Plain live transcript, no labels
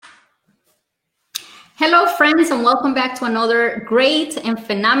Hello, friends, and welcome back to another great and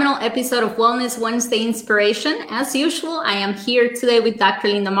phenomenal episode of Wellness Wednesday Inspiration. As usual, I am here today with Dr.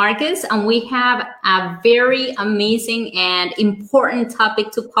 Linda Marquez, and we have a very amazing and important topic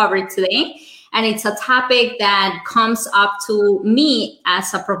to cover today. And it's a topic that comes up to me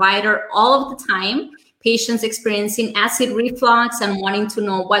as a provider all of the time. Patients experiencing acid reflux and wanting to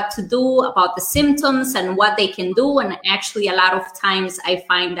know what to do about the symptoms and what they can do. And actually, a lot of times I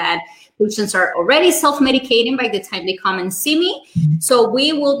find that patients are already self-medicating by the time they come and see me. So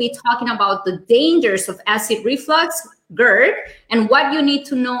we will be talking about the dangers of acid reflux, GERD, and what you need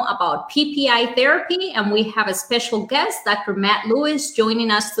to know about PPI therapy. And we have a special guest, Dr. Matt Lewis, joining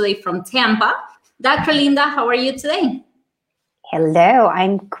us today from Tampa. Dr. Linda, how are you today? Hello,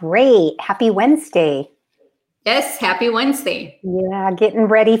 I'm great. Happy Wednesday. Yes, happy Wednesday. Yeah, getting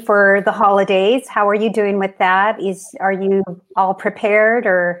ready for the holidays. How are you doing with that? Are you all prepared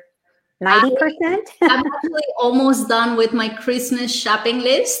or 90%? I'm actually almost done with my Christmas shopping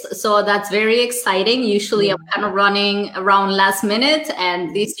list. So that's very exciting. Usually I'm kind of running around last minute,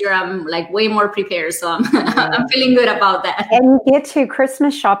 and this year I'm like way more prepared. So I'm feeling good about that. And you get to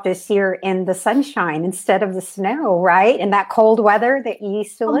Christmas shop this year in the sunshine instead of the snow, right? In that cold weather that you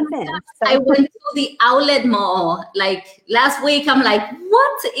used to live in. So. I went to the outlet mall like last week. I'm like,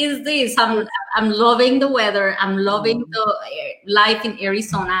 what is this? I'm loving the weather. I'm loving the life in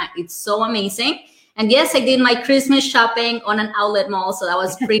Arizona. It's so amazing. And yes, I did my Christmas shopping on an outlet mall. So that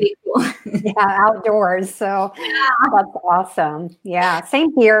was pretty cool. Yeah, outdoors. So that's awesome. Yeah,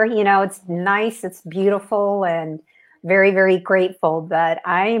 same here. You know, it's nice. It's beautiful and very, very grateful. But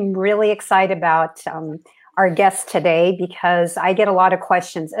I'm really excited about our guest today because I get a lot of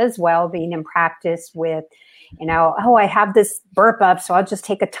questions as well being in practice with, oh, I have this burp up, so I'll just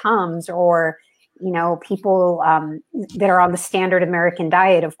take a Tums, or, people that are on the standard American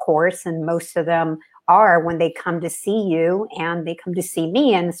diet, of course, and most of them are when they come to see you and they come to see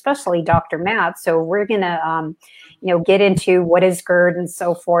me, and especially Dr. Matt. So we're going to, get into what is GERD and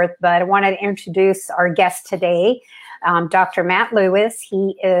so forth. But I want to introduce our guest today, Dr. Matt Lewis.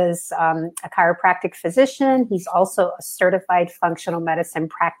 He is a chiropractic physician. He's also a certified functional medicine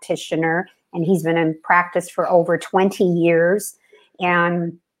practitioner, and he's been in practice for over 20 years.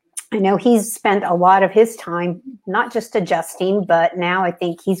 And I know he's spent a lot of his time not just adjusting, but now I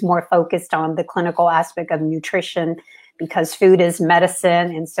think he's more focused on the clinical aspect of nutrition because food is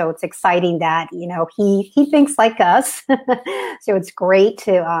medicine. And so it's exciting that, he thinks like us. So it's great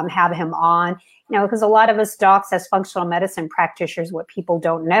to have him on, because a lot of us docs as functional medicine practitioners, what people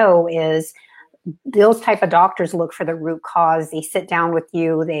don't know is those type of doctors look for the root cause. They sit down with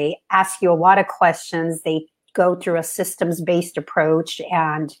you. They ask you a lot of questions. They go through a systems-based approach.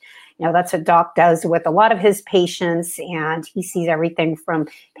 And, that's what Doc does with a lot of his patients. And he sees everything from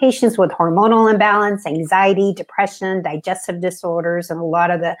patients with hormonal imbalance, anxiety, depression, digestive disorders, and a lot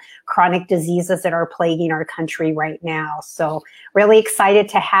of the chronic diseases that are plaguing our country right now. So really excited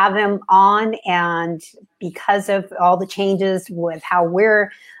to have him on. And because of all the changes with how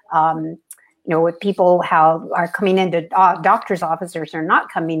we're with people how are coming into doctor's offices are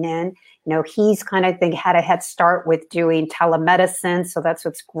not coming in, he's kind of had a head start with doing telemedicine. So that's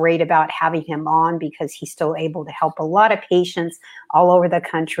what's great about having him on, because he's still able to help a lot of patients all over the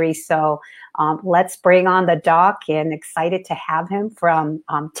country. So let's bring on the doc, and excited to have him from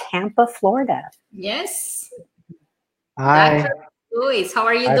Tampa, Florida. Yes. Hi. Dr. Lewis, how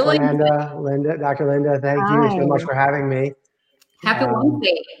are you Hi, doing? Dr. Linda, thank you so much for having me. Happy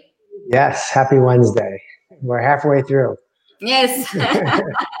Wednesday. Yes, happy Wednesday. We're halfway through. Yes.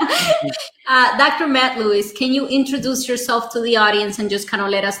 Dr. Matt Lewis, can you introduce yourself to the audience and just kind of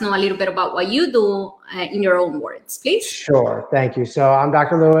let us know a little bit about what you do in your own words, please? Sure. Thank you. So I'm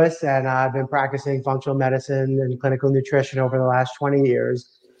Dr. Lewis, and I've been practicing functional medicine and clinical nutrition over the last 20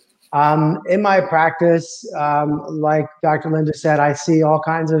 years. In my practice, like Dr. Linda said, I see all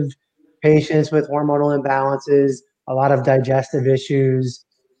kinds of patients with hormonal imbalances, a lot of digestive issues,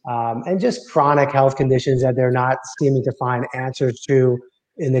 and just chronic health conditions that they're not seeming to find answers to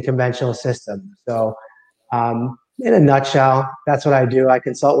in the conventional system. So in a nutshell, that's what I do. I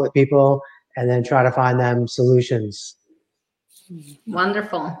consult with people and then try to find them solutions.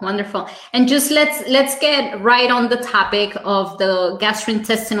 Wonderful, wonderful. And just let's get right on the topic of the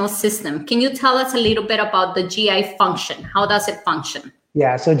gastrointestinal system. Can you tell us a little bit about the GI function? How does it function?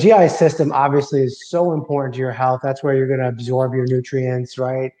 Yeah, so GI system obviously is so important to your health. That's where you're going to absorb your nutrients,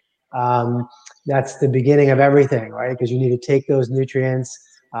 right? That's the beginning of everything, right? Because you need to take those nutrients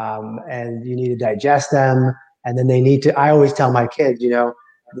and you need to digest them. And then I always tell my kids,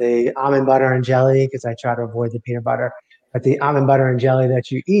 the almond butter and jelly, because I try to avoid the peanut butter, but the almond butter and jelly that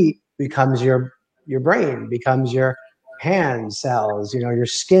you eat becomes your your brain, becomes your hand cells, your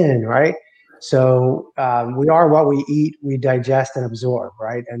skin, right? So we are what we eat, we digest and absorb,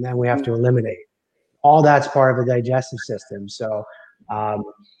 right? And then we have to eliminate. All that's part of the digestive system. So, I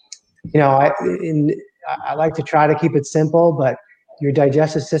like to try to keep it simple, but your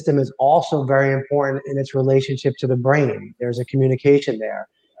digestive system is also very important in its relationship to the brain. There's a communication there.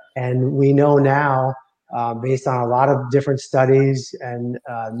 And we know now, based on a lot of different studies and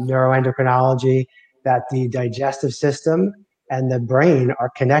neuroendocrinology, that the digestive system and the brain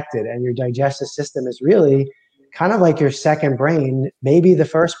are connected. And your digestive system is really kind of like your second brain, maybe the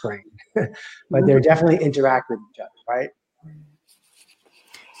first brain, but they're definitely interact with each other, right?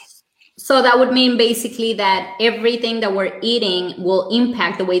 So that would mean basically that everything that we're eating will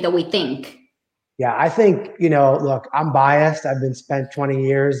impact the way that we think. Yeah, I think, look, I'm biased. I've been spent 20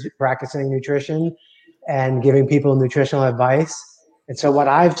 years practicing nutrition and giving people nutritional advice. And so what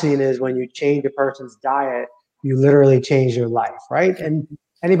I've seen is when you change a person's diet, you literally change your life, right? And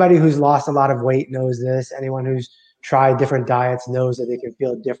anybody who's lost a lot of weight knows this. Anyone who's tried different diets knows that they can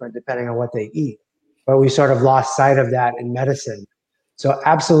feel different depending on what they eat. But we sort of lost sight of that in medicine. So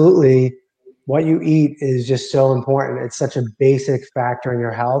absolutely, what you eat is just so important. It's such a basic factor in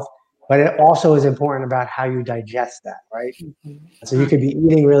your health, but it also is important about how you digest that, right? So you could be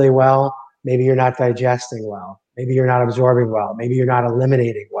eating really well. Maybe you're not digesting well. Maybe you're not absorbing well. Maybe you're not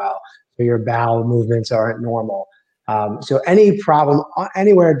eliminating well. So your bowel movements aren't normal. So any problem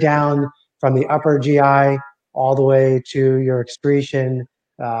anywhere down from the upper GI all the way to your excretion,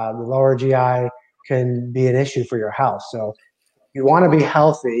 the lower GI can be an issue for your health. So you want to be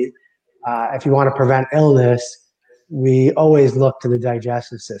healthy. If you want to prevent illness, we always look to the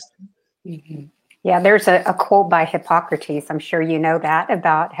digestive system. Mm-hmm. Yeah, there's a quote by Hippocrates, I'm sure you know that,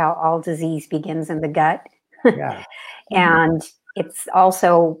 about how all disease begins in the gut. Yeah. And it's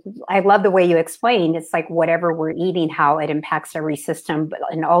also, I love the way you explained, it's like whatever we're eating, how it impacts every system, but,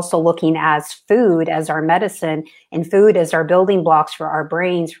 and also looking as food as our medicine, and food as our building blocks for our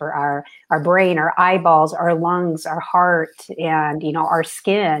brains, for our brain, our eyeballs, our lungs, our heart, and, our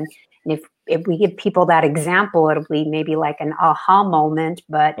skin. And if we give people that example, it'll be maybe like an aha moment.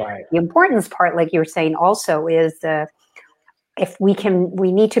 But right. The importance part, like you were saying also, is we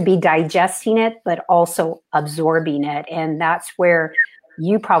need to be digesting it, but also absorbing it. And that's where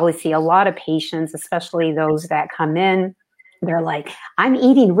you probably see a lot of patients, especially those that come in, they're like, I'm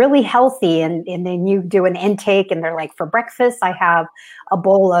eating really healthy. And then you do an intake and they're like, for breakfast, I have a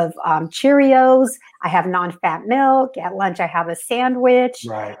bowl of Cheerios. I have non-fat milk. At lunch, I have a sandwich.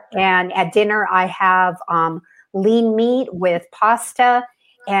 Right. And at dinner, I have lean meat with pasta.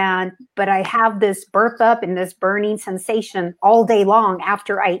 But I have this burp up and this burning sensation all day long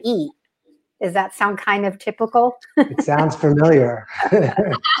after I eat. Does that sound kind of typical? It sounds familiar.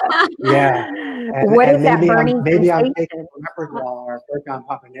 Yeah. What is that burning maybe sensation? I'm taking omeprazole or proton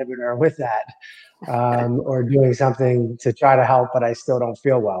pump inhibitor with that, or doing something to try to help, but I still don't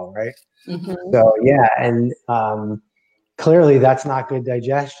feel well, right? Mm-hmm. So yeah, and clearly that's not good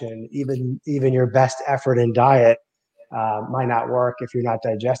digestion. Even your best effort in diet might not work if you're not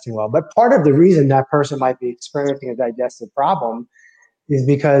digesting well. But part of the reason that person might be experiencing a digestive problem is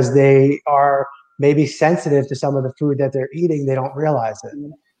because they are maybe sensitive to some of the food that they're eating. They don't realize it.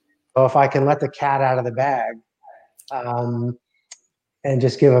 So if I can let the cat out of the bag, and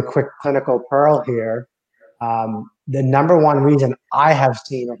just give a quick clinical pearl here, the number one reason I have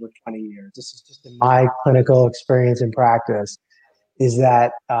seen over 20 years, this is just in my clinical experience and practice, is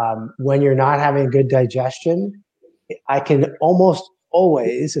that when you're not having good digestion, I can almost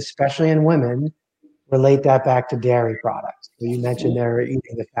always, especially in women, relate that back to dairy products. So you mentioned they're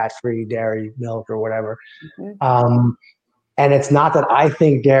eating the fat-free dairy milk or whatever. Mm-hmm. And it's not that I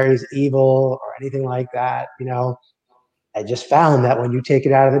think dairy is evil or anything like that. I just found that when you take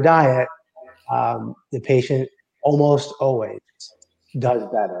it out of the diet, the patient almost always does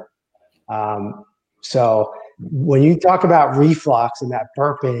better. So when you talk about reflux and that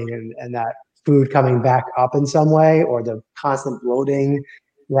burping and that food coming back up in some way, or the constant bloating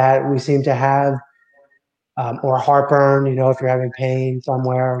that we seem to have, or heartburn, if you're having pain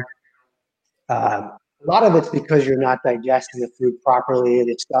somewhere, a lot of it's because you're not digesting the food properly in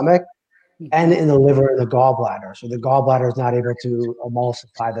your stomach and in the liver and the gallbladder. So the gallbladder is not able to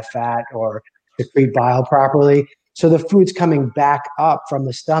emulsify the fat or secrete bile properly. So the food's coming back up from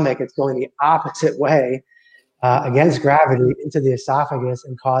the stomach. It's going the opposite way against gravity into the esophagus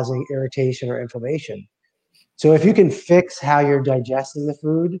and causing irritation or inflammation. So if you can fix how you're digesting the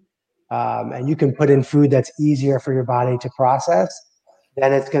food, and you can put in food that's easier for your body to process,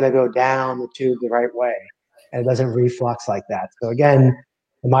 then it's going to go down the tube the right way, and it doesn't reflux like that. So again,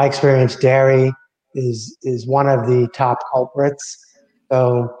 in my experience, dairy, is one of the top culprits.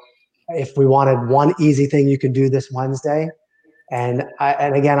 So if we wanted one easy thing you can do this Wednesday, and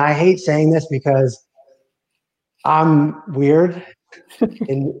again, I hate saying this because I'm weird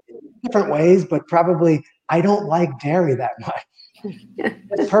in different ways, but probably I don't like dairy that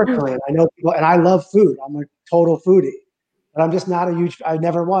much. Personally, I know people, and I love food. I'm a total foodie, but I'm just not a huge. I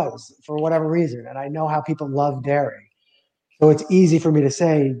never was for whatever reason, and I know how people love dairy. So it's easy for me to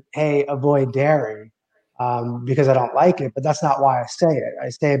say, "Hey, avoid dairy," because I don't like it. But that's not why I say it. I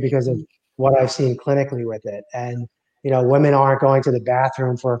say it because of what I've seen clinically with it, and women aren't going to the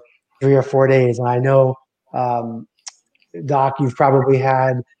bathroom for 3 or 4 days, and I know. Doc, you've probably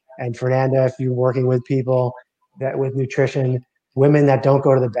had, and Fernanda, if you're working with people that with nutrition, women that don't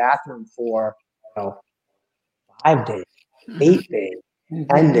go to the bathroom for 5 days, 8 days,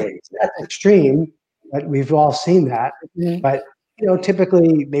 10 days. That's extreme, but we've all seen that. But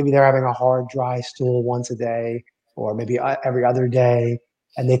typically maybe they're having a hard, dry stool once a day, or maybe every other day,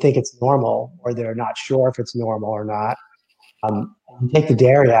 and they think it's normal, or they're not sure if it's normal or not. You take the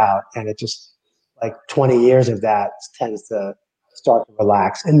dairy out, and it just like 20 years of that tends to start to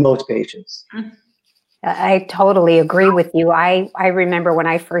relax in most patients. I totally agree with you. I remember when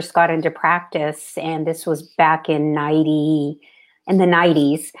I first got into practice, and this was back in the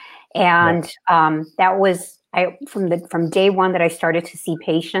 90s. And that was from day one that I started to see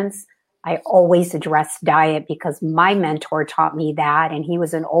patients, I always addressed diet because my mentor taught me that. And he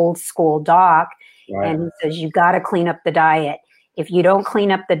was an old school doc. Right. And he says, you got to clean up the diet. If you don't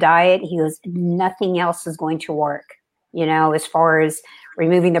clean up the diet, he goes, nothing else is going to work, as far as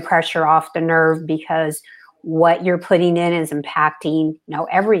removing the pressure off the nerve, because what you're putting in is impacting,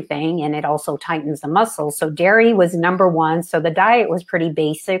 everything. And it also tightens the muscles. So dairy was number one. So the diet was pretty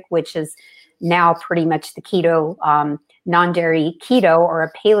basic, which is now pretty much the keto, non-dairy keto, or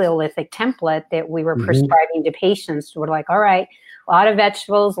a Paleolithic template that we were prescribing to patients. We're like, all right, a lot of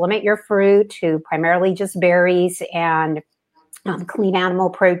vegetables, limit your fruit to primarily just berries and clean animal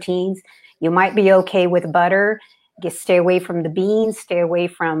proteins. You might be okay with butter. Just stay away from the beans, stay away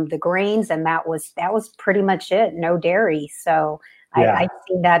from the grains, and that was pretty much it. No dairy. So I've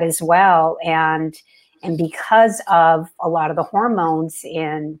seen that as well, and because of a lot of the hormones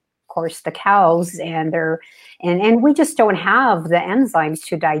in, of course, the cows, and we just don't have the enzymes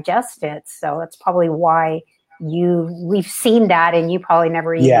to digest it. So that's probably why we've seen that, and you probably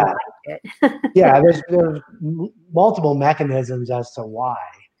never even liked it. There's multiple mechanisms as to why,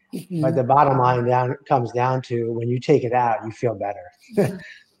 but the bottom line comes down to when you take it out, you feel better.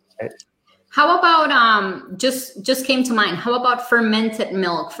 How about just came to mind? How about fermented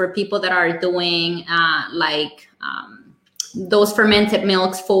milk for people that are doing those fermented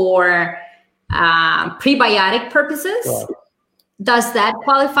milks for prebiotic purposes? Sure. Does that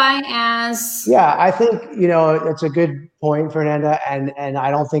qualify as? Yeah, I think, it's a good point, Fernanda, and I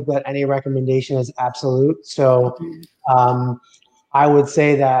don't think that any recommendation is absolute. So I would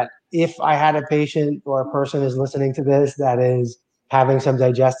say that if I had a patient or a person is listening to this that is having some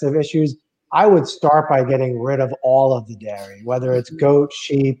digestive issues, I would start by getting rid of all of the dairy, whether it's goat,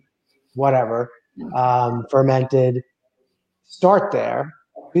 sheep, whatever, fermented. Start there.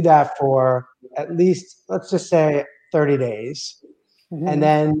 Do that for at least, let's just say, 30 days. And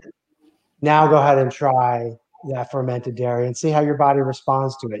then now go ahead and try that fermented dairy and see how your body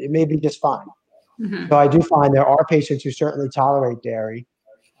responds to it. It may be just fine. So I do find there are patients who certainly tolerate dairy,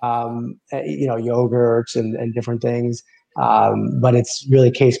 yogurts and different things, but it's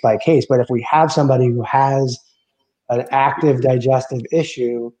really case by case. But if we have somebody who has an active digestive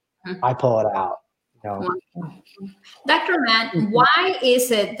issue, I pull it out. Dr. Matt, why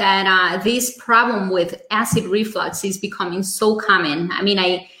is it that this problem with acid reflux is becoming so common? I mean,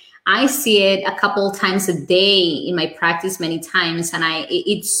 I see it a couple times a day in my practice, many times, and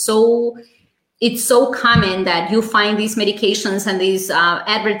it's so common that you find these medications and these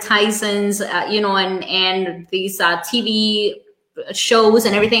advertisements, and these TV shows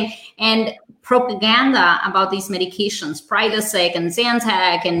and everything, and propaganda about these medications, Pridosec and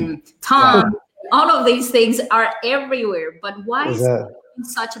Zantac and Tom. All of these things are everywhere, but why is it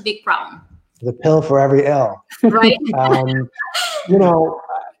such a big problem? The pill for every ill. Right.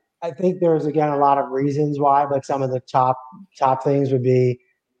 I think there's, again, a lot of reasons why, but some of the top things would be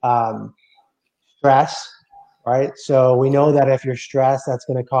stress, right? So we know that if you're stressed, that's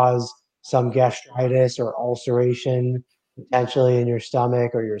going to cause some gastritis or ulceration, potentially in your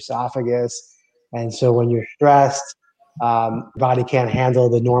stomach or your esophagus. And so when you're stressed, body can't handle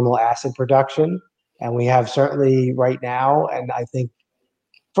the normal acid production. And we have certainly right now, and I think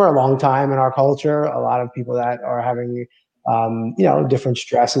for a long time in our culture, a lot of people that are having, different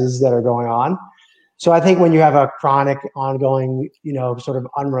stresses that are going on. So I think when you have a chronic, ongoing, sort of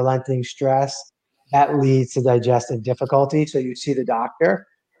unrelenting stress, that leads to digestive difficulty. So you see the doctor,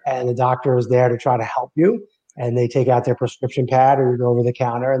 and the doctor is there to try to help you. And they take out their prescription pad, or you go over the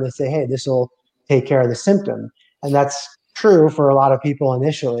counter and they say, hey, this will take care of the symptom. And that's true for a lot of people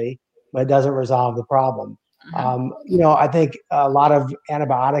initially, but it doesn't resolve the problem. I think a lot of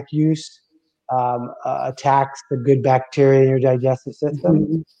antibiotic use attacks the good bacteria in your digestive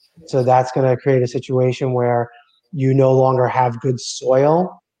system. So that's going to create a situation where you no longer have good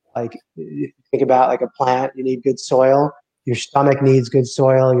soil. Like, think about like a plant, you need good soil. Your stomach needs good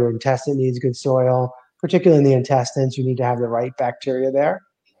soil. Your intestine needs good soil. Particularly in the intestines, you need to have the right bacteria there.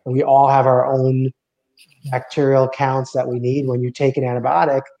 And we all have our own bacterial counts that we need. When you take an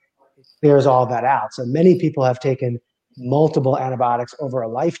antibiotic, it clears all that out. So many people have taken multiple antibiotics over a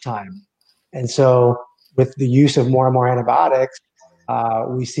lifetime. And so with the use of more and more antibiotics,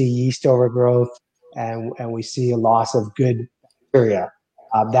 we see yeast overgrowth, and we see a loss of good bacteria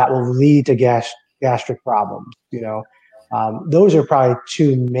that will lead to gastric problems. Those are probably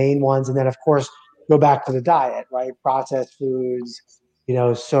two main ones. And then, of course, go back to the diet, right? Processed foods,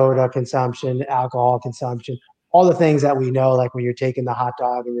 soda consumption, alcohol consumption, all the things that we know, like when you're taking the hot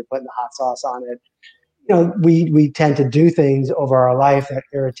dog and you're putting the hot sauce on it. We tend to do things over our life that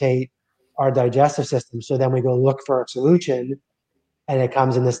irritate our digestive system. So then we go look for a solution, and it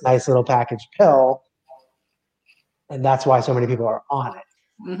comes in this nice little packaged pill. And that's why so many people are on it.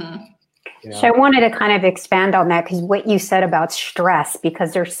 Mm-hmm. So I wanted to kind of expand on that, because what you said about stress,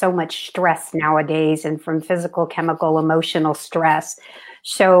 because there's so much stress nowadays, and from physical, chemical, emotional stress.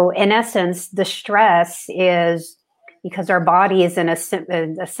 So in essence, the stress is because our body is in a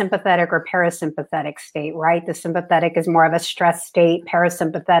sympathetic or parasympathetic state, right? The sympathetic is more of a stress state.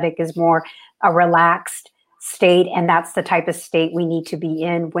 Parasympathetic is more a relaxed state. And that's the type of state we need to be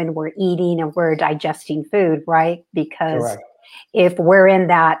in when we're eating and we're digesting food, right? Because Correct. If we're in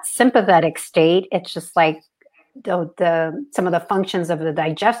that sympathetic state, it's just like some of the functions of the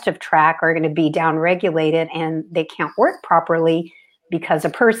digestive tract are going to be downregulated, and they can't work properly because a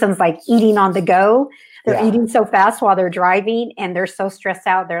person's like eating on the go. They're eating so fast while they're driving, and they're so stressed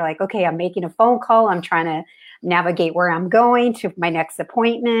out. They're like, okay, I'm making a phone call. I'm trying to navigate where I'm going to my next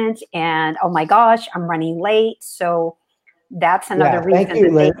appointment. And oh my gosh, I'm running late. So that's another reason. Thank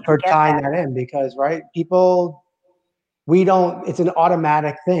you, Liz, for tying that in, because, right, it's an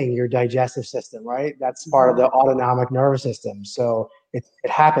automatic thing, your digestive system, right? That's part of the autonomic nervous system. So it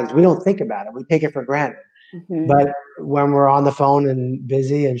happens. We don't think about it. We take it for granted. Mm-hmm. But when we're on the phone and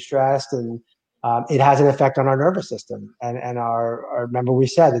busy and stressed, and it has an effect on our nervous system. And our remember we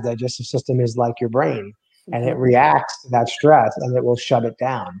said the digestive system is like your brain, and it reacts to that stress and it will shut it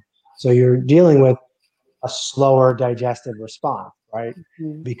down. So you're dealing with a slower digestive response, right?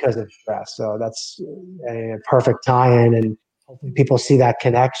 Mm-hmm. Because of stress. So that's a perfect tie-in, and hopefully people see that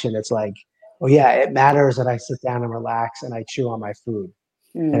connection. It's like, oh yeah, it matters that I sit down and relax and I chew on my food,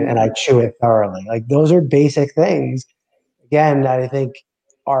 and I chew it thoroughly. Like, those are basic things, again, that I think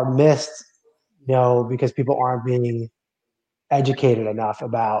are missed, because people aren't being educated enough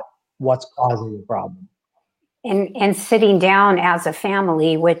about what's causing the problem. And sitting down as a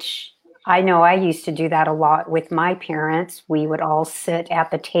family, which I know I used to do that a lot with my parents. We would all sit at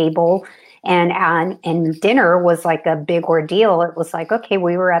the table, and dinner was like a big ordeal. It was like, okay,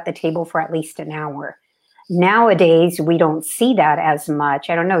 we were at the table for at least an hour. Nowadays, we don't see that as much.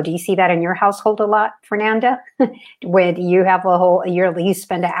 I don't know. Do you see that in your household a lot, Fernanda? When you have you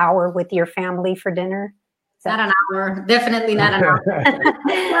spend an hour with your family for dinner? Not an hour. Definitely not an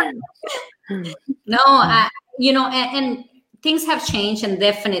hour. No, and things have changed, and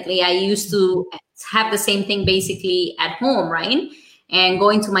definitely I used to have the same thing basically at home, right? And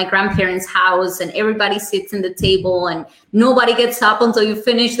going to my grandparents' house, and everybody sits in the table, and nobody gets up until you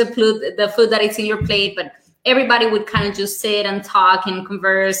finish the food that is in your plate. But everybody would kind of just sit and talk and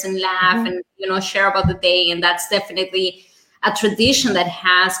converse and laugh and, share about the day. And that's definitely a tradition that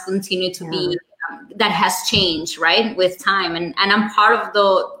has continued to be, that has changed, right, with time. And I'm part of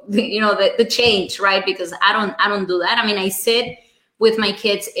the change, right? Because I don't do that. I mean, I sit with my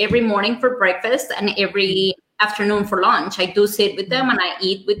kids every morning for breakfast and every afternoon for lunch. I do sit with them and I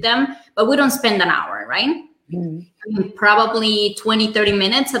eat with them, but we don't spend an hour, right? Mm-hmm. I mean, probably 20, 30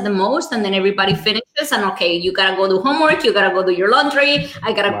 minutes at the most. And then everybody finishes, and okay, you got to go do homework. You got to go do your laundry.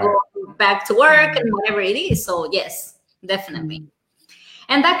 I got to go back to work and whatever it is. So yes, definitely.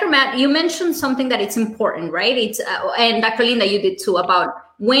 And Dr. Matt, you mentioned something that it's important, right? It's and Dr. Linda, you did too, about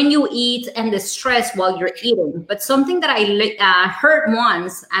when you eat and the stress while you're eating. But something that I heard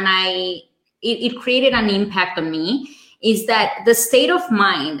once, and it created an impact on me, is that the state of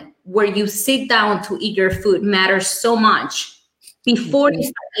mind where you sit down to eat your food matters so much before you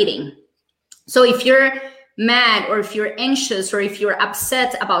start eating. So if you're mad or if you're anxious or if you're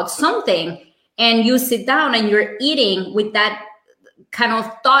upset about something and you sit down and you're eating with that kind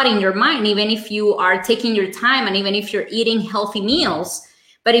of thought in your mind, even if you are taking your time and even if you're eating healthy meals,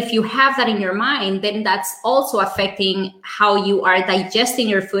 but if you have that in your mind, then that's also affecting how you are digesting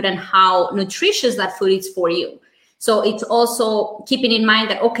your food and how nutritious that food is for you. So it's also keeping in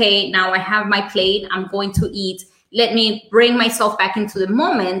mind that, okay, now I have my plate, I'm going to eat. Let me bring myself back into the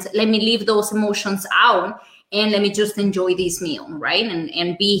moment. Let me leave those emotions out and let me just enjoy this meal, right?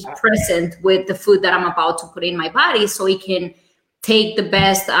 And be present with the food that I'm about to put in my body so it can take the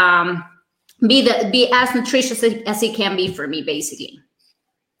best, be as nutritious as it can be for me, basically.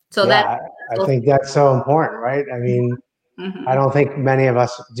 So I think that's so important, right? I mean, I don't think many of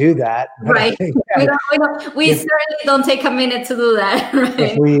us do that. Right. We certainly don't take a minute to do that.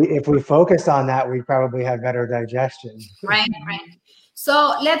 Right? If we focused on that, we'd probably have better digestion. Right.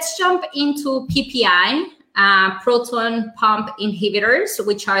 So let's jump into PPI, proton pump inhibitors,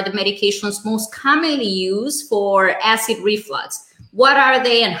 which are the medications most commonly used for acid reflux. What are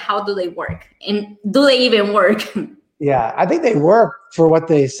they and how do they work? And do they even work? Yeah, I think they work for what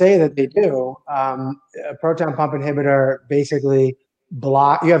they say that they do. A proton pump inhibitor basically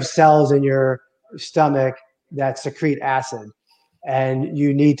you have cells in your stomach that secrete acid, and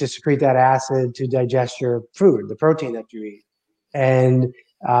you need to secrete that acid to digest your food, the protein that you eat. And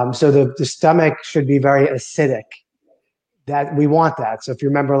so the stomach should be very acidic. That we want that. So if you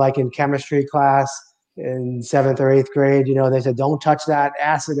remember, like in chemistry class in 7th or 8th grade, they said, don't touch that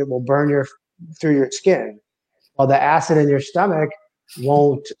acid, it will burn through your skin. Well, the acid in your stomach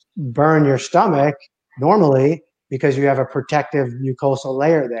won't burn your stomach normally because you have a protective mucosal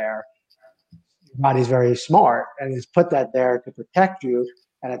layer there. Your body's very smart and it's put that there to protect you.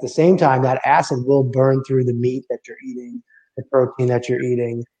 And at the same time, that acid will burn through the meat that you're eating, the protein that you're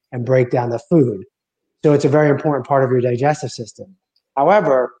eating, and break down the food. So it's a very important part of your digestive system.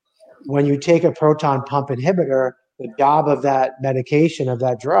 However, when you take a proton pump inhibitor, the job of that medication, of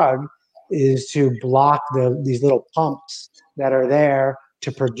that drug, is to block these little pumps that are there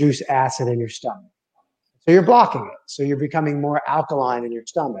to produce acid in your stomach. So you're blocking it. So you're becoming more alkaline in your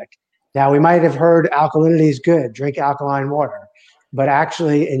stomach. Now, we might have heard alkalinity is good, drink alkaline water. But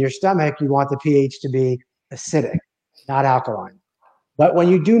actually, in your stomach, you want the pH to be acidic, not alkaline. But when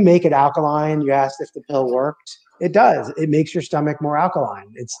you do make it alkaline, you asked if the pill works. It does. It makes your stomach more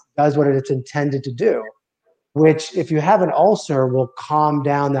alkaline. It does what it's intended to do, which if you have an ulcer will calm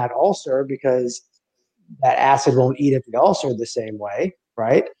down that ulcer because that acid won't eat at the ulcer the same way,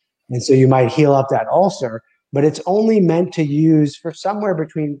 right? And so you might heal up that ulcer, but it's only meant to use for somewhere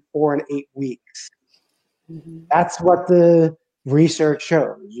between 4 and 8 weeks. That's what the research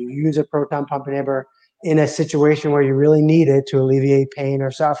shows. You use a proton pump inhibitor in a situation where you really need it to alleviate pain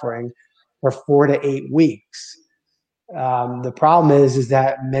or suffering for 4 to 8 weeks. The problem is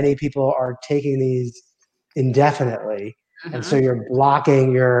that many people are taking these indefinitely, and so you're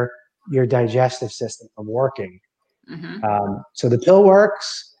blocking your digestive system from working. So the pill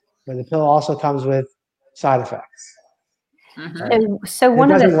works, but the pill also comes with side effects. Right? So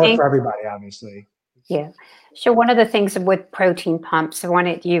one it of the doesn't work things, for everybody, obviously. Yeah. So one of the things with protein pumps, I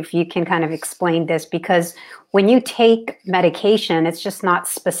wanted if you can kind of explain this, because when you take medication, it's just not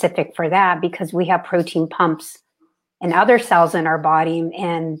specific for that, because we have protein pumps and other cells in our body,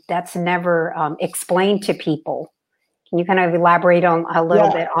 and that's never explained to people. Can you kind of elaborate on a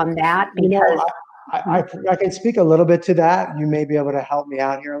little bit on that? Because I can speak a little bit to that. You may be able to help me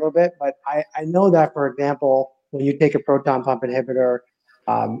out here a little bit, but I know that, for example, when you take a proton pump inhibitor,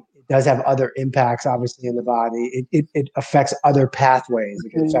 it does have other impacts, obviously, in the body. It affects other pathways.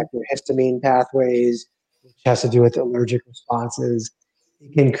 It can affect your histamine pathways, which has to do with allergic responses.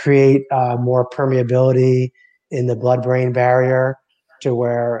 It can create more permeability in the blood-brain barrier to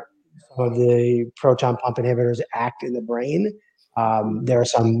where some of the proton pump inhibitors act in the brain. There are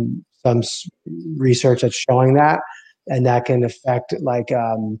some research that's showing that, and that can affect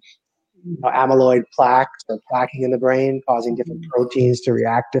amyloid plaques or plaquing in the brain, causing different proteins to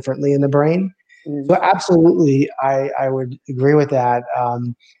react differently in the brain. So absolutely, I would agree with that.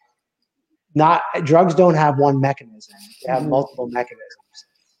 Drugs don't have one mechanism; they have multiple mechanisms.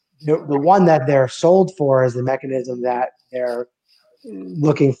 The one that they're sold for is the mechanism that they're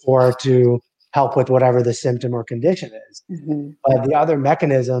looking for to help with whatever the symptom or condition is. But the other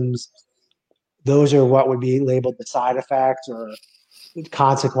mechanisms, those are what would be labeled the side effects or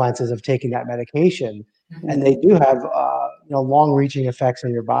consequences of taking that medication. And they do have long-reaching effects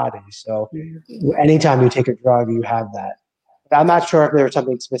on your body. So anytime you take a drug, you have that. I'm not sure if there's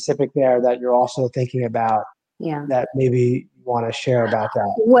something specific there that you're also thinking about. Yeah. That maybe you want to share about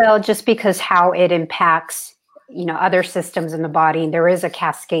that. Well, just because how it impacts, other systems in the body, there is a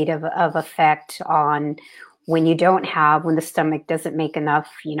cascade of effect on when the stomach doesn't make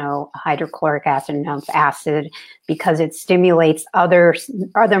enough, hydrochloric acid, enough acid, because it stimulates other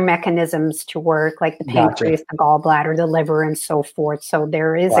mechanisms to work, like the pancreas, the gallbladder, the liver, and so forth. So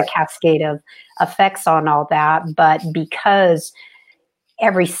there is a cascade of effects on all that. But because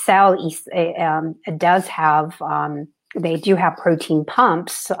every cell does have, they do have protein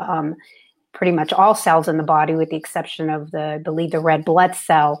pumps, pretty much all cells in the body, with the exception of I believe the red blood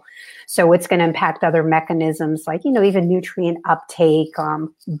cell. So it's going to impact other mechanisms like, even nutrient uptake,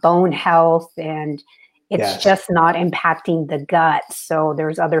 bone health, and it's just not impacting the gut. So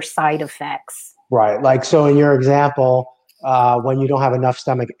there's other side effects. Right. Like, so in your example, when you don't have enough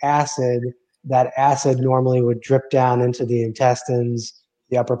stomach acid, that acid normally would drip down into the intestines,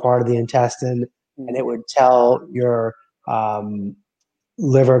 the upper part of the intestine, and it would tell your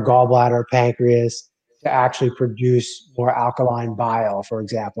liver, gallbladder, pancreas to actually produce more alkaline bile, for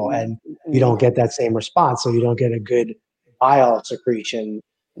example, and you don't get that same response. So you don't get a good bile secretion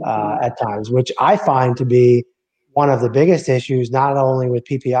at times, which I find to be one of the biggest issues, not only with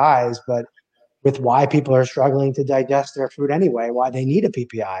PPIs, but with why people are struggling to digest their food anyway, why they need a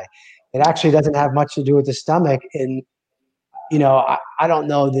PPI. It actually doesn't have much to do with the stomach. I don't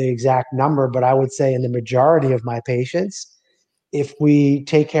know the exact number, but I would say in the majority of my patients, if we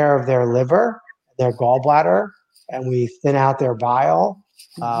take care of their liver, their gallbladder, and we thin out their bile,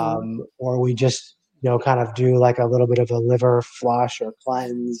 or we just, kind of do like a little bit of a liver flush or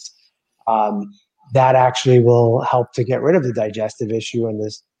cleanse, that actually will help to get rid of the digestive issue and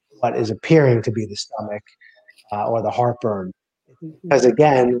this, what is appearing to be the stomach or the heartburn. Because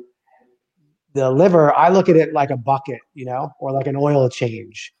again, the liver, I look at it like a bucket, or like an oil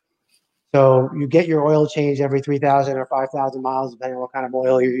change. So you get your oil change every 3,000 or 5,000 miles, depending on what kind of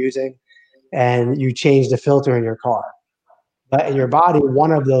oil you're using, and you change the filter in your car. But in your body,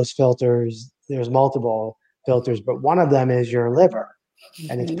 one of those filters, there's multiple filters, but one of them is your liver,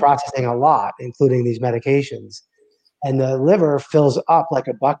 and it's processing a lot, including these medications. And the liver fills up like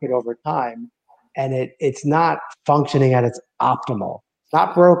a bucket over time, and it's not functioning at its optimal. It's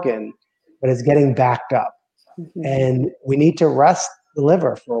not broken, but it's getting backed up. And we need to rest the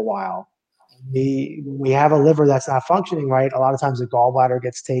liver for a while. We have a liver that's not functioning right. A lot of times the gallbladder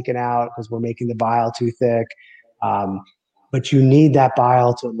gets taken out because we're making the bile too thick. But you need that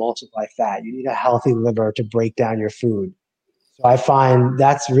bile to emulsify fat. You need a healthy liver to break down your food. So I find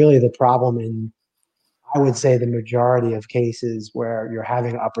that's really the problem in, I would say, the majority of cases where you're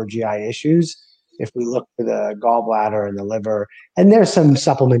having upper GI issues. If we look for the gallbladder and the liver, and there's some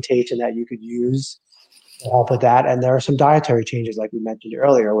supplementation that you could use to help with that. And there are some dietary changes, like we mentioned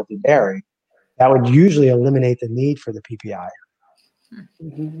earlier with the dairy, that would usually eliminate the need for the PPI.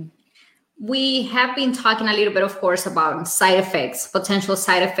 We have been talking a little bit, of course, about side effects, potential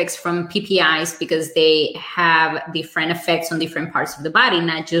side effects from PPIs, because they have different effects on different parts of the body,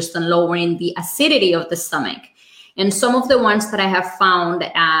 not just on lowering the acidity of the stomach. And some of the ones that I have found,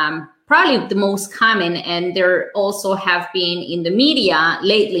 probably the most common, and there also have been in the media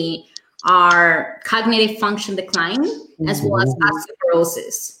lately, are cognitive function decline, as well as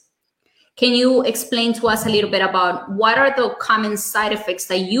osteoporosis. Can you explain to us a little bit about what are the common side effects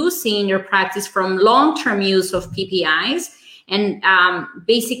that you see in your practice from long-term use of PPIs, and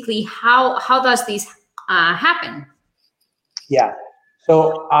basically how does this happen? Yeah.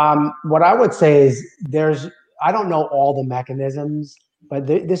 So what I would say is I don't know all the mechanisms, but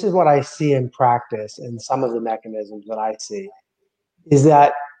this is what I see in practice, and some of the mechanisms that I see is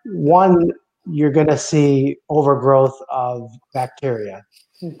that, one, you're going to see overgrowth of bacteria.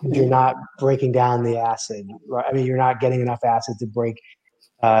 You're not breaking down the acid, right? I mean, you're not getting enough acid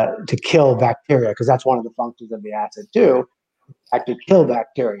to kill bacteria, because that's one of the functions of the acid too, actually kill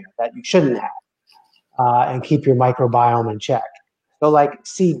bacteria that you shouldn't have, and keep your microbiome in check. So like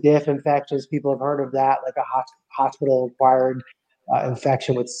C. diff infections, people have heard of that, like a hospital-acquired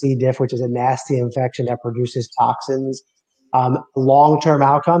infection with C. diff, which is a nasty infection that produces toxins. Long-term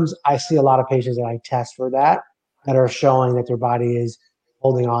outcomes, I see a lot of patients that I test for that are showing that their body is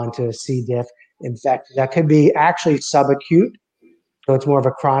holding on to C. diff infection. That could be actually subacute, so it's more of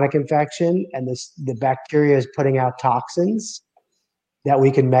a chronic infection, and the bacteria is putting out toxins that we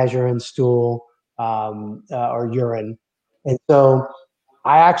can measure in stool or urine. And so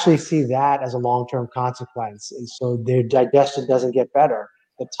I actually see that as a long-term consequence. And so their digestion doesn't get better.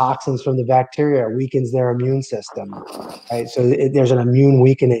 The toxins from the bacteria weakens their immune system, right? So there's an immune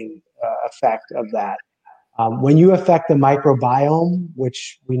weakening effect of that. When you affect the microbiome,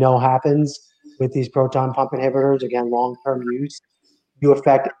 which we know happens with these proton pump inhibitors, again, long-term use, you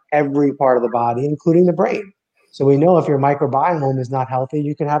affect every part of the body, including the brain. So we know if your microbiome is not healthy,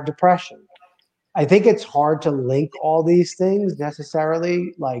 you can have depression. I think it's hard to link all these things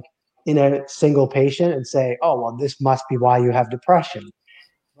necessarily, like in a single patient and say, oh, well, this must be why you have depression.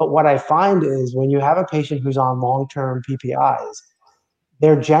 But what I find is when you have a patient who's on long-term PPIs,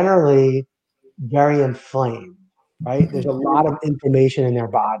 they're generally very inflamed, right? There's a lot of inflammation in their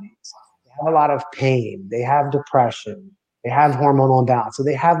bodies. They have a lot of pain. They have depression. They have hormonal imbalance. So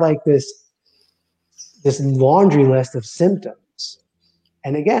they have like this laundry list of symptoms.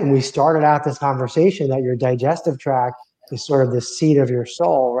 And again, we started out this conversation that your digestive tract is sort of the seat of your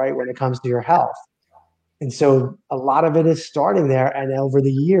soul, right, when it comes to your health. And so a lot of it is starting there. And over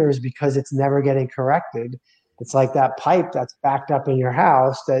the years, because it's never getting corrected, it's like that pipe that's backed up in your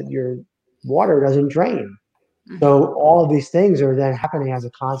house that your water doesn't drain. So all of these things are then happening as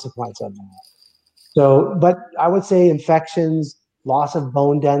a consequence of that. So, but I would say infections, loss of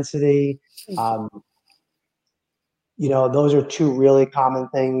bone density, those are two really common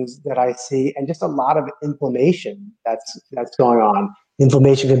things that I see, and just a lot of inflammation that's going on.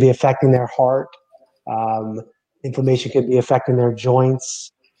 Inflammation could be affecting their heart. Inflammation could be affecting their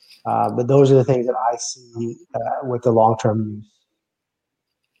joints. But those are the things that I see with the long-term use.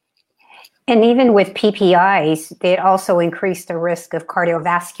 And even with PPIs, it also increase the risk of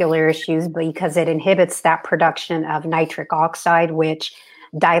cardiovascular issues because it inhibits that production of nitric oxide, which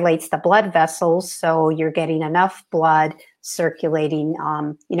dilates the blood vessels. So you're getting enough blood circulating,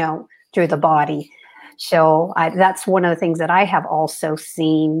 through the body. So that's one of the things that I have also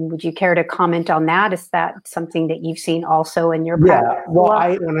seen. Would you care to comment on that? Is that something that you've seen also in your practice? Yeah,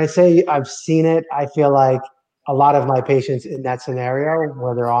 well, when I say I've seen it, I feel like a lot of my patients in that scenario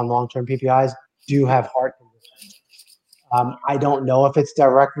where they're on long-term PPIs do have heart conditions. I don't know if it's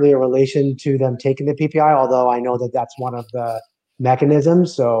directly a relation to them taking the PPI, although I know that that's one of the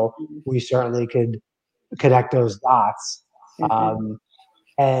mechanisms. So we certainly could connect those dots.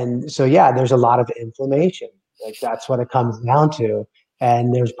 And so, yeah, there's a lot of inflammation. Like that's what it comes down to.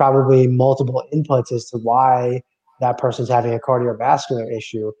 And there's probably multiple inputs as to why that person's having a cardiovascular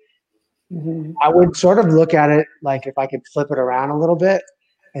issue. I would sort of look at it like if I could flip it around a little bit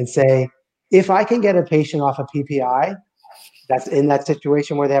and say, if I can get a patient off a PPI that's in that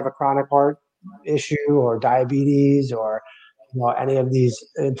situation where they have a chronic heart issue or diabetes or any of these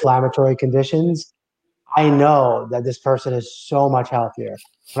inflammatory conditions, I know that this person is so much healthier.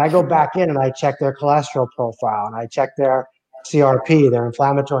 When I go back in and I check their cholesterol profile and I check their CRP, their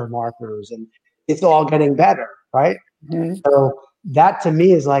inflammatory markers, and it's all getting better, right? So that to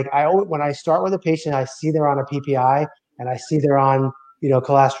me is like, when I start with a patient, I see they're on a PPI and I see they're on,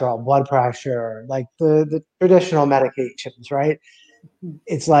 cholesterol, blood pressure, like the traditional medications, right?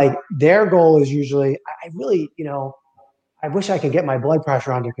 It's like their goal is usually, I really, I wish I could get my blood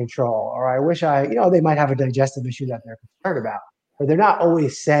pressure under control, or I wish they might have a digestive issue that they're concerned about, but they're not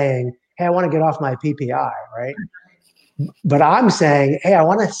always saying, hey, I want to get off my PPI, right? But I'm saying, hey, I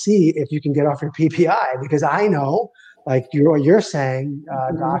want to see if you can get off your PPI, because I know, like what you're saying,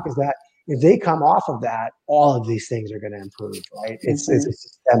 Doc, is that if they come off of that, all of these things are going to improve, right? It's a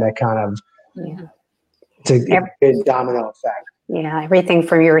systemic kind of, it's a good domino effect. Yeah, everything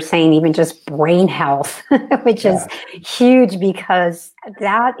from you were saying, even just brain health, which is huge, because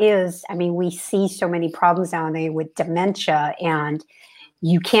that is, we see so many problems nowadays with dementia, and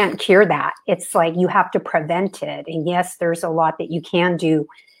you can't cure that. It's like you have to prevent it. And yes, there's a lot that you can do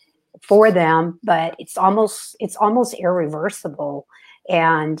for them, but it's almost irreversible.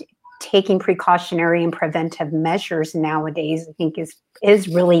 And taking precautionary and preventive measures nowadays, I think, is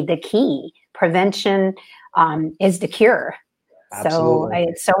really the key. Prevention is the cure. Absolutely. So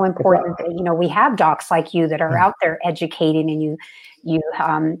it's so important that, we have docs like you that are out there educating, and you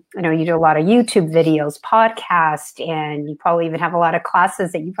do a lot of YouTube videos, podcasts, and you probably even have a lot of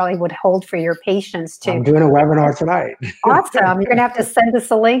classes that you probably would hold for your patients too. I'm doing a webinar tonight. Awesome. You're going to have to send us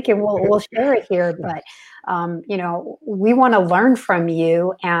a link and we'll share it here. But, we want to learn from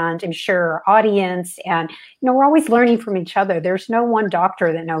you, and I'm sure our audience, and, we're always learning from each other. There's no one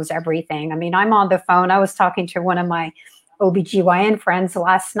doctor that knows everything. I'm on the phone. I was talking to one of my OBGYN friends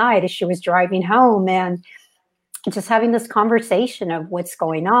last night as she was driving home, and just having this conversation of what's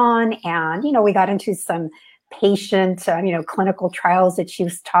going on. And, we got into some patient, clinical trials that she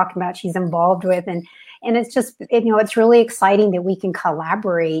was talking about, she's involved with. And it's just, it's really exciting that we can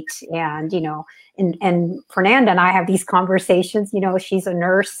collaborate. And, and Fernanda and I have these conversations, she's a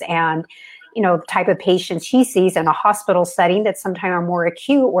nurse, and, type of patients he sees in a hospital setting that sometimes are more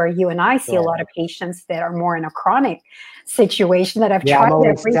acute, where you and I see a lot of patients that are more in a chronic situation that have tried I'm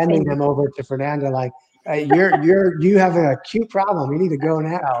always everything. sending them over to Fernanda, like, you have an acute problem. You need to go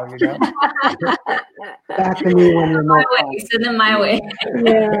now, Back to me when you're more chronic. Send them my way.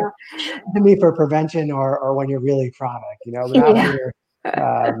 Yeah. To me for prevention or when you're really chronic, but not when you're,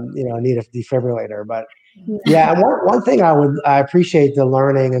 need a defibrillator. But yeah, one thing I appreciate the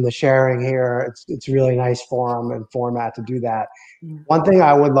learning and the sharing here. It's a really nice forum and format to do that. One thing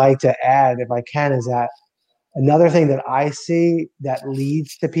I would like to add, if I can, is that another thing that I see that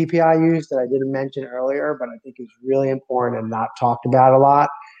leads to PPI use that I didn't mention earlier, but I think is really important and not talked about a lot,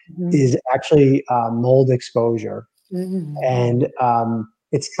 is actually mold exposure. And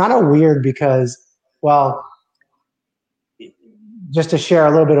it's kind of weird because, well, just to share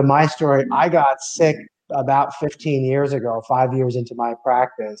a little bit of my story, I got sick about 15 years ago, 5 years into my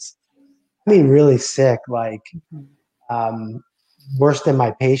practice. I mean, really sick, like worse than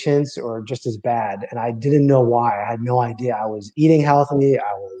my patients or just as bad. And I didn't know why. I had no idea. I was eating healthy.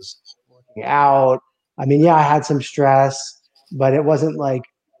 I was working out. I mean, yeah, I had some stress, but it wasn't like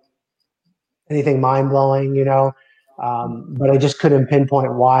anything mind-blowing, but I just couldn't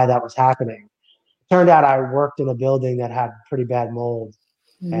pinpoint why that was happening. It turned out I worked in a building that had pretty bad mold.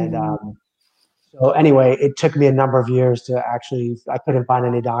 And so anyway, it took me a number of years to I couldn't find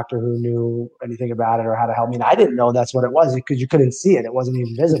any doctor who knew anything about it or how to help me. And I didn't know that's what it was because you couldn't see it. It wasn't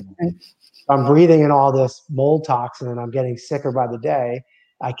even visible. I'm breathing in all this mold toxin and I'm getting sicker by the day.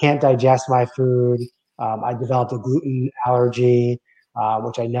 I can't digest my food. I developed a gluten allergy,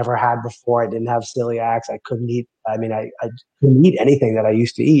 which I never had before. I didn't have celiacs. I couldn't eat. I couldn't eat anything that I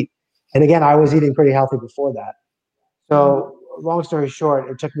used to eat. And again, I was eating pretty healthy before that. So long story short,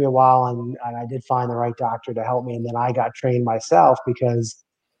 it took me a while and I did find the right doctor to help me. And then I got trained myself because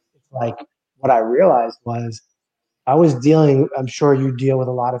it's like what I realized was I was I'm sure you deal with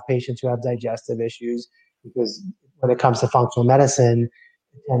a lot of patients who have digestive issues because when it comes to functional medicine,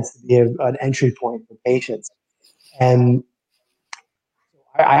 it tends to be an entry point for patients. And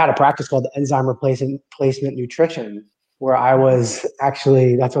I had a practice called Enzyme Replacement Nutrition, where I was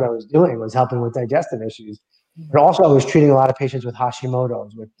actually, that's what I was doing, was helping with digestive issues. But also I was treating a lot of patients with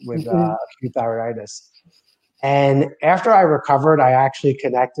Hashimoto's, with acute thyroiditis. And after I recovered, I actually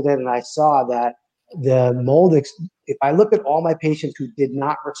connected it and I saw that the mold, if I look at all my patients who did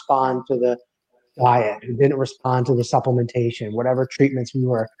not respond to the diet, who didn't respond to the supplementation, whatever treatments we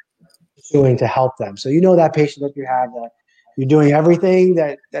were doing to help them. So that patient that you have that you're doing everything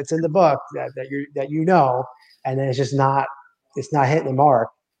that's in the book that and then it's not hitting the mark.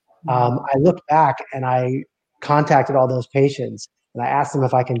 I looked back and I contacted all those patients and I asked them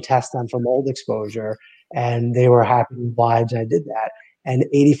if I can test them for mold exposure, and they were happy and obliged. I did that, and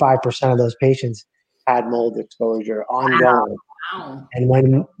 85% of those patients had mold exposure ongoing. Wow. And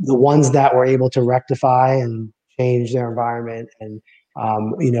when the ones that were able to rectify and change their environment, and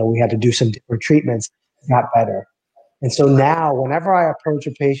we had to do some different treatments, got better. And so now, whenever I approach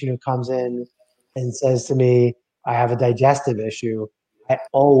a patient who comes in and says to me, "I have a digestive issue," I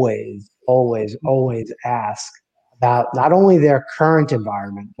always ask about not only their current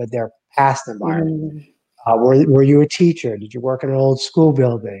environment, but their past environment. Were you a teacher? Did you work in an old school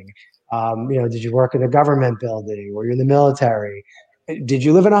building? Did you work in a government building? Were you in the military? Did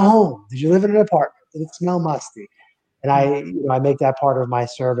you live in a home? Did you live in an apartment? Did it smell musty? And I make that part of my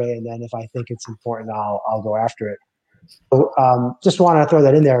survey. And then if I think it's important, I'll go after it. So, just want to throw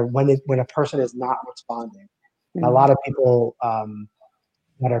that in there when a person is not responding. A lot of people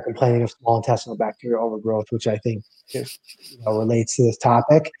that are complaining of small intestinal bacterial overgrowth, which I think relates to this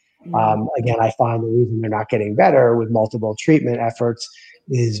topic. Again, I find the reason they're not getting better with multiple treatment efforts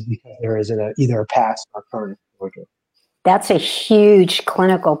is because there is either a past or current exposure. That's a huge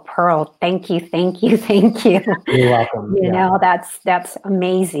clinical pearl. Thank you. You're welcome. That's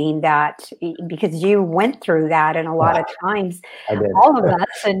amazing because you went through that, and a lot of times all of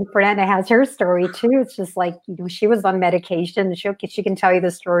us, and Fernanda has her story too. It's just like, she was on medication. She can tell you the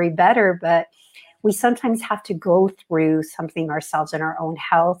story better, but we sometimes have to go through something ourselves in our own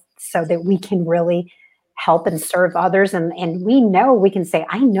health so that we can really help and serve others. And we can say,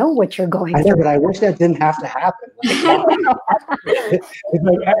 I know what you're going through. I know, but I wish that didn't have to happen. It's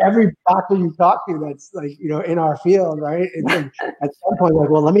like every doctor you talk to that's like, in our field, right? It's like, at some point,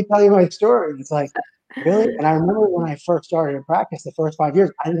 like, well, let me tell you my story. It's like, really? And I remember when I first started in practice, the first 5 years,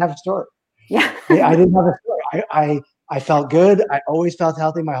 I didn't have a story. Yeah. I didn't have a story. I felt good. I always felt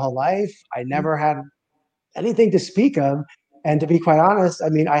healthy my whole life. I never had anything to speak of. And to be quite honest, I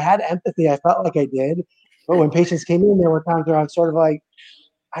had empathy. I felt like I did. But when patients came in, there were times where I was sort of like,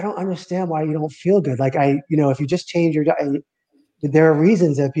 I don't understand why you don't feel good. Like if you just change your diet, there are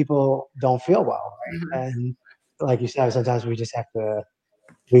reasons that people don't feel well. Right? And like you said, sometimes we just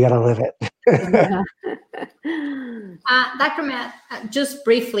we got to live it. Yeah. Dr. Matt, just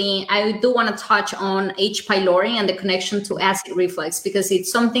briefly, I do want to touch on H. pylori and the connection to acid reflux, because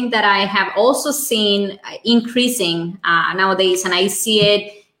it's something that I have also seen increasing nowadays, and I see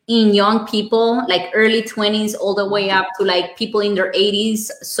it in young people, like early 20s, all the way up to like people in their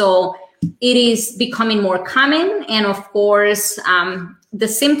 80s. So it is becoming more common, and of course, the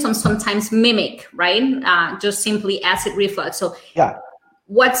symptoms sometimes mimic, right? Just simply acid reflux. So yeah.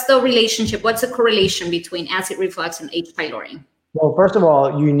 What's the relationship? What's the correlation between acid reflux and H. pylori? Well, first of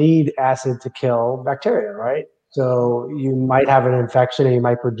all, you need acid to kill bacteria, right? So you might have an infection and you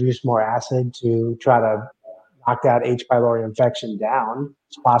might produce more acid to try to knock that H. pylori infection down.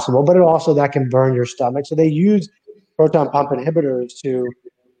 It's possible, but that can burn your stomach. So they use proton pump inhibitors to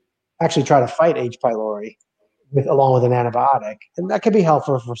actually try to fight H. pylori along with an antibiotic. And that could be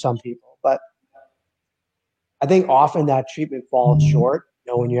helpful for some people, but I think often that treatment falls short.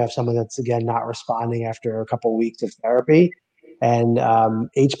 When you have someone that's, again, not responding after a couple of weeks of therapy. And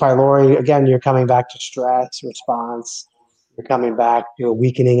H. pylori, again, you're coming back to stress response. You're coming back to a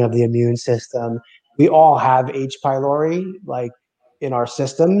weakening of the immune system. We all have H. pylori, like, in our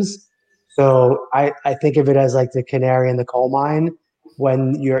systems. So I think of it as like the canary in the coal mine.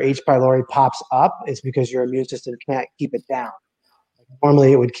 When your H. pylori pops up, it's because your immune system can't keep it down.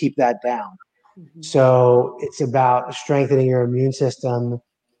 Normally, it would keep that down. So it's about strengthening your immune system,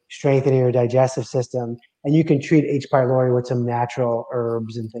 strengthening your digestive system, and you can treat H. pylori with some natural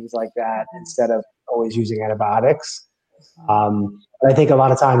herbs and things like that instead of always using antibiotics. But I think a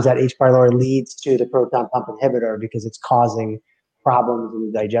lot of times that H. pylori leads to the proton pump inhibitor because it's causing problems in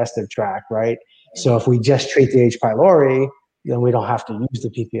the digestive tract, right? So if we just treat the H. pylori, then we don't have to use the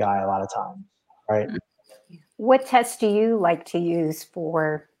PPI a lot of times, right? What tests do you like to use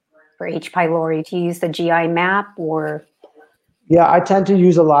for H. pylori? Do you use the GI map or? Yeah, I tend to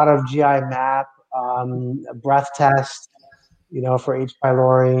use a lot of GI map, breath test, for H.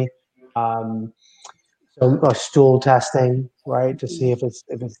 pylori. So stool testing, right, to see if it's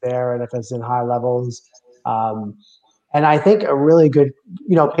there and if it's in high levels. And I think a really good,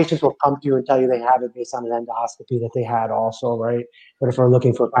 patients will come to you and tell you they have it based on an endoscopy that they had also, right? But if we're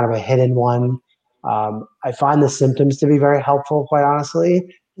looking for kind of a hidden one, I find the symptoms to be very helpful, quite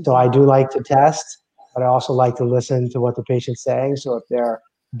honestly. So I do like to test, but I also like to listen to what the patient's saying. So if they're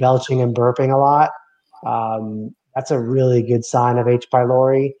belching and burping a lot, that's a really good sign of H.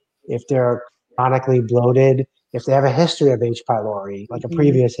 pylori. If they're chronically bloated, if they have a history of H. pylori, like a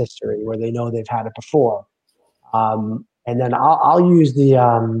previous history where they know they've had it before. And then I'll use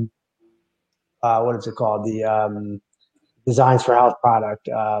the, what is it called? The Designs for Health product.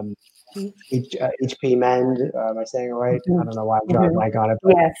 HP Mend, am I saying it right? I don't know why I'm drawing a blank on it.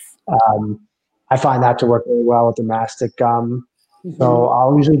 But, yes. I find that to work really well with the mastic gum. So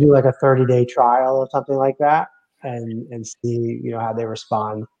I'll usually do like a 30-day trial or something like that and see, how they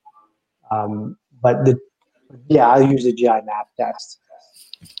respond. But I'll use the GI map test.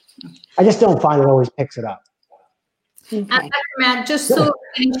 I just don't find it always picks it up. Okay. Dr. Matt, just to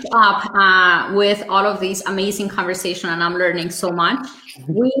finish up with all of these amazing conversation, and I'm learning so much.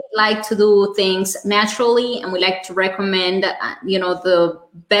 We like to do things naturally, and we like to recommend, the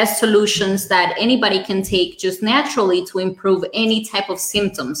best solutions that anybody can take just naturally to improve any type of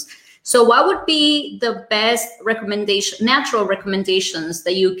symptoms. So what would be the best natural recommendations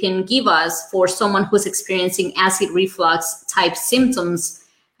that you can give us for someone who's experiencing acid reflux type symptoms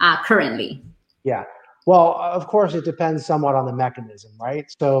currently? Yeah. Well, of course, it depends somewhat on the mechanism,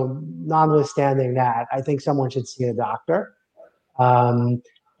 right? So notwithstanding that, I think someone should see a doctor. And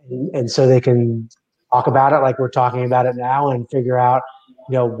so they can talk about it like we're talking about it now and figure out,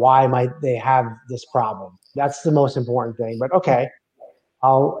 why might they have this problem? That's the most important thing. But okay,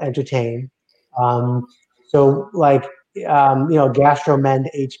 I'll entertain. So like, GastroMend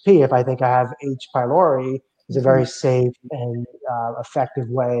HP, if I think I have H. pylori, is a very safe and effective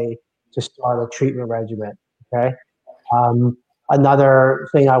way to start a treatment regimen, okay? Another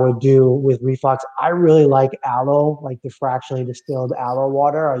thing I would do with reflux, I really like aloe, like the fractionally distilled aloe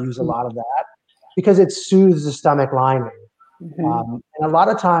water. I use a lot of that because it soothes the stomach lining. And a lot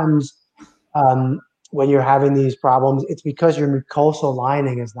of times when you're having these problems, it's because your mucosal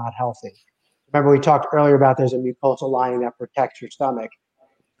lining is not healthy. Remember, we talked earlier about there's a mucosal lining that protects your stomach.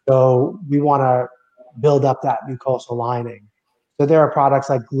 So we want to build up that mucosal lining. So there are products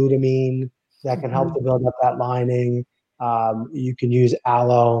like glutamine that can help to build up that lining. You can use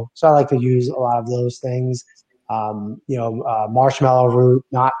aloe. So I like to use a lot of those things. marshmallow root,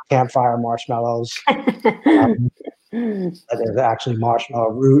 not campfire marshmallows. There's actually marshmallow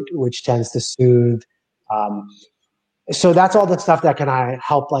root, which tends to soothe. So that's all the stuff that can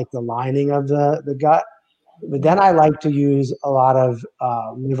help like the lining of the gut. But then I like to use a lot of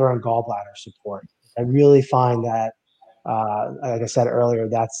liver and gallbladder support. I really find that, like I said earlier,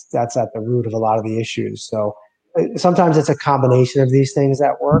 that's at the root of a lot of the issues. So sometimes it's a combination of these things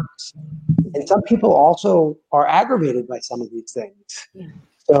that works. And some people also are aggravated by some of these things. Yeah.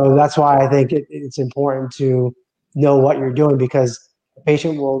 So that's why I think it's important to know what you're doing, because a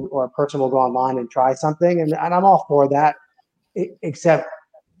patient or a person will go online and try something. And I'm all for that, except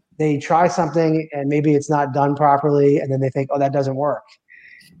they try something and maybe it's not done properly. And then they think, oh, that doesn't work.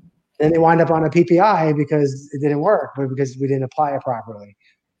 Then they wind up on a PPI because it didn't work, but because we didn't apply it properly.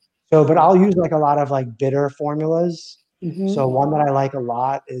 So, but I'll use like a lot of like bitter formulas. Mm-hmm. So one that I like a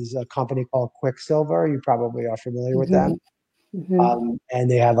lot is a company called Quicksilver. You probably are familiar with them. Mm-hmm. And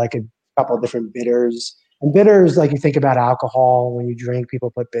they have like a couple of different bitters. And bitters, like you think about alcohol, when you drink,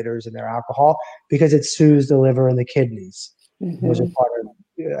 people put bitters in their alcohol because it soothes the liver and the kidneys. Mm-hmm. Those are part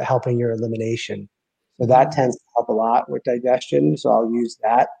of helping your elimination. So that tends to help a lot with digestion. So I'll use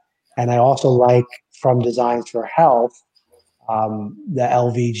that. And I also like, from Designs for Health, the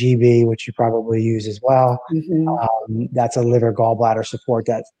LVGB, which you probably use as well. Mm-hmm. That's a liver gallbladder support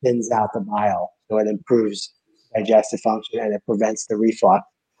that thins out the bile. So it improves digestive function and it prevents the reflux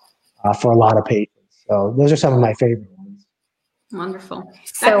for a lot of patients. So those are some of my favorite ones. Wonderful.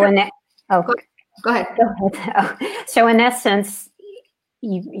 So go ahead. So in essence,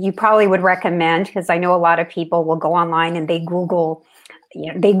 you probably would recommend, because I know a lot of people will go online and they Google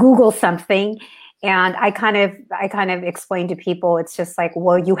something. And I kind of explain to people, it's just like,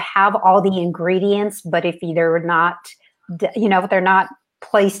 well, you have all the ingredients, but if they're not, if they're not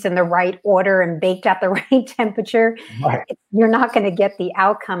placed in the right order and baked at the right temperature, right, you're not going to get the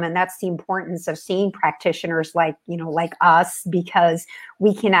outcome. And that's the importance of seeing practitioners like us, because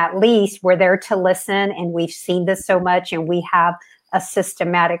we can we're there to listen, and we've seen this so much, and we have a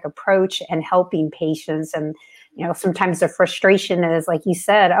systematic approach in helping patients. And sometimes the frustration is, like you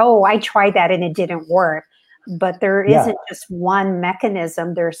said, oh, I tried that and it didn't work. But there isn't just one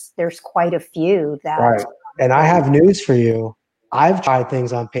mechanism. There's quite a few that. Right. And I have news for you. I've tried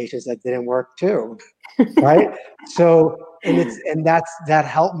things on patients that didn't work too. Right. So, that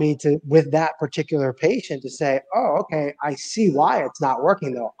helped me with that particular patient to say, oh, okay, I see why it's not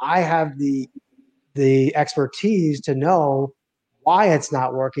working though. I have the expertise to know why it's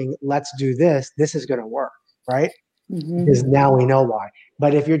not working. Let's do this. This is going to work. Right? Mm-hmm. Because now we know why.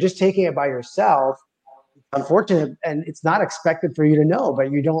 But if you're just taking it by yourself, it's unfortunate, and it's not expected for you to know,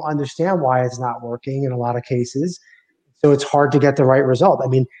 but you don't understand why it's not working in a lot of cases. So it's hard to get the right result. I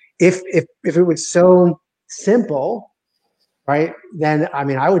mean, if it was so simple, right, then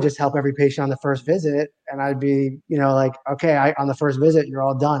I would just help every patient on the first visit, and I'd be, like, okay, on the first visit, you're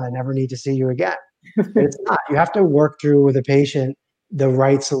all done. I never need to see you again. But it's not. You have to work through with a patient the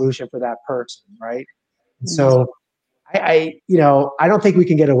right solution for that person, right? So I don't think we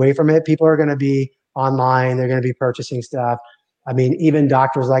can get away from it. People are going to be online. They're going to be purchasing stuff. I mean, even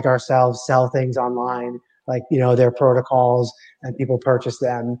doctors like ourselves sell things online, like, their protocols, and people purchase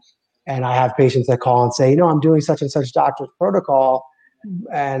them. And I have patients that call and say, I'm doing such and such doctor's protocol,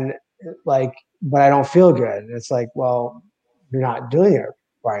 and but I don't feel good. And it's like, well, you're not doing it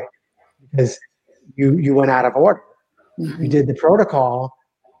right, because you went out of order. Mm-hmm. You did the protocol,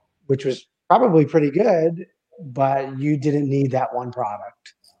 which was probably pretty good, but you didn't need that one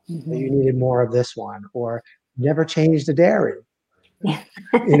product. Mm-hmm. You needed more of this one, or never changed the dairy.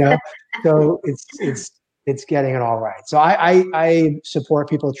 So it's getting it all right. So I support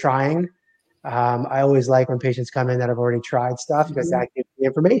people trying. I always like when patients come in that have already tried stuff, because that gives me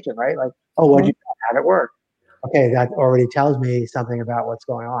information, right? Like, oh, what'd you have it work? Okay, that already tells me something about what's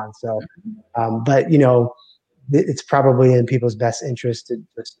going on. So, but it's probably in people's best interest to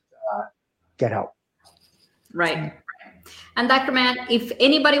just get help. Right. And Dr. Matt, if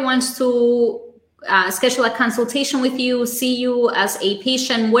anybody wants to schedule a consultation with you, see you as a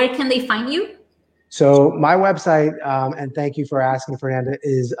patient, where can they find you? So my website, and thank you for asking, Fernanda,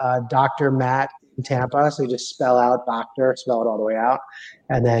 is Dr. Matt in Tampa. So you just spell out doctor, spell it all the way out,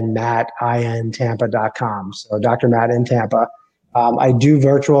 and then mattintampa.com. So Dr. Matt in Tampa. I do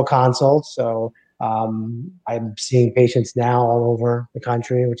virtual consults. So I'm seeing patients now all over the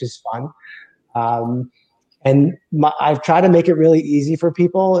country, which is fun. And I've tried to make it really easy for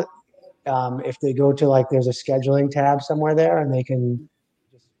people. If they go to there's a scheduling tab somewhere there, and they can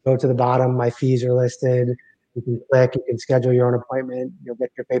just go to the bottom. My fees are listed. You can click, you can schedule your own appointment, you'll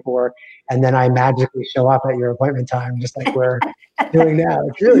get your paperwork, and then I magically show up at your appointment time, just like we're doing now.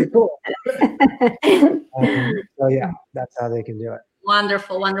 It's really cool. So yeah, that's how they can do it.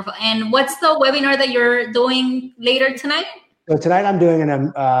 Wonderful, wonderful. And what's the webinar that you're doing later tonight? So tonight I'm doing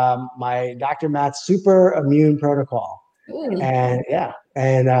my Dr. Matt's super immune protocol. Ooh. And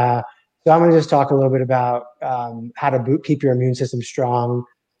so I'm going to just talk a little bit about how to keep your immune system strong.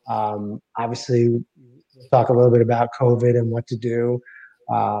 Obviously, we'll talk a little bit about COVID and what to do.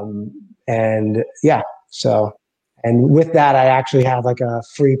 And with that, I actually have like a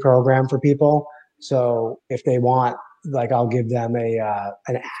free program for people. So if they want, like, I'll give them an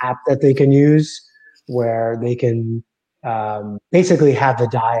app that they can use where they can basically have the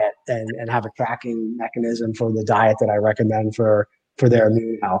diet and have a tracking mechanism for the diet that I recommend for their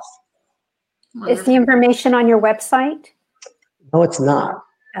immune health. Is the information on your website? No, it's not.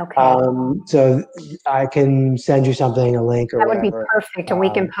 Okay. So I can send you something, a link or that whatever. Would be perfect, and we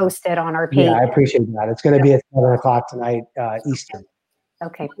can post it on our page. Yeah, I appreciate that. It's going to be at 7:00 tonight, Eastern.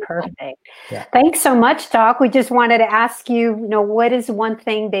 Okay, perfect. Yeah. Thanks so much, Doc. We just wanted to ask you, what is one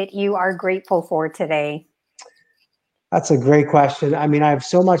thing that you are grateful for today? That's a great question. I mean, I have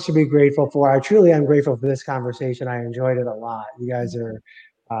so much to be grateful for. I truly am grateful for this conversation. I enjoyed it a lot. You guys are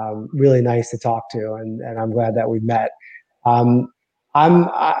really nice to talk to, and I'm glad that we met. In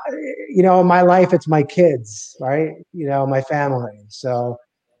my life, it's my kids, right? My family. So,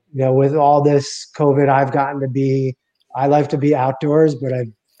 with all this COVID, I like to be outdoors, but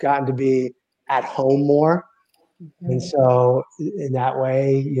I've gotten to be at home more. Mm-hmm. And so in that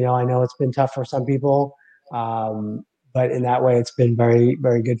way, I know it's been tough for some people. But in that way, it's been very,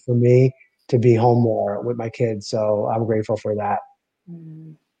 very good for me to be home more with my kids. So I'm grateful for that.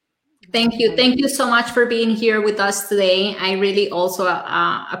 Thank you. Thank you so much for being here with us today. I really also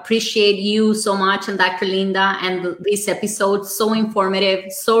appreciate you so much and Dr. Linda, and this episode, so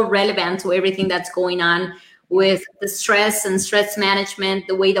informative, so relevant to everything that's going on with the stress and stress management,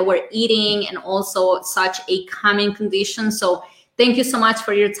 the way that we're eating, and also such a common condition. So thank you so much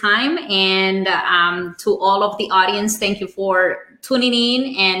for your time. And to all of the audience, thank you for tuning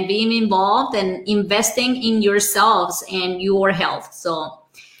in and being involved and investing in yourselves and your health. So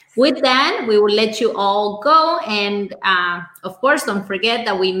with that, we will let you all go. And of course, don't forget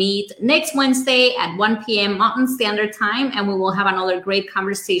that we meet next Wednesday at 1 p.m. Mountain Standard Time, and we will have another great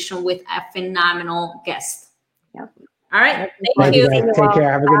conversation with a phenomenal guest. Yep. All right. Thank you. Take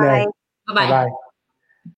care. Have a good day. Bye-bye. Bye-bye.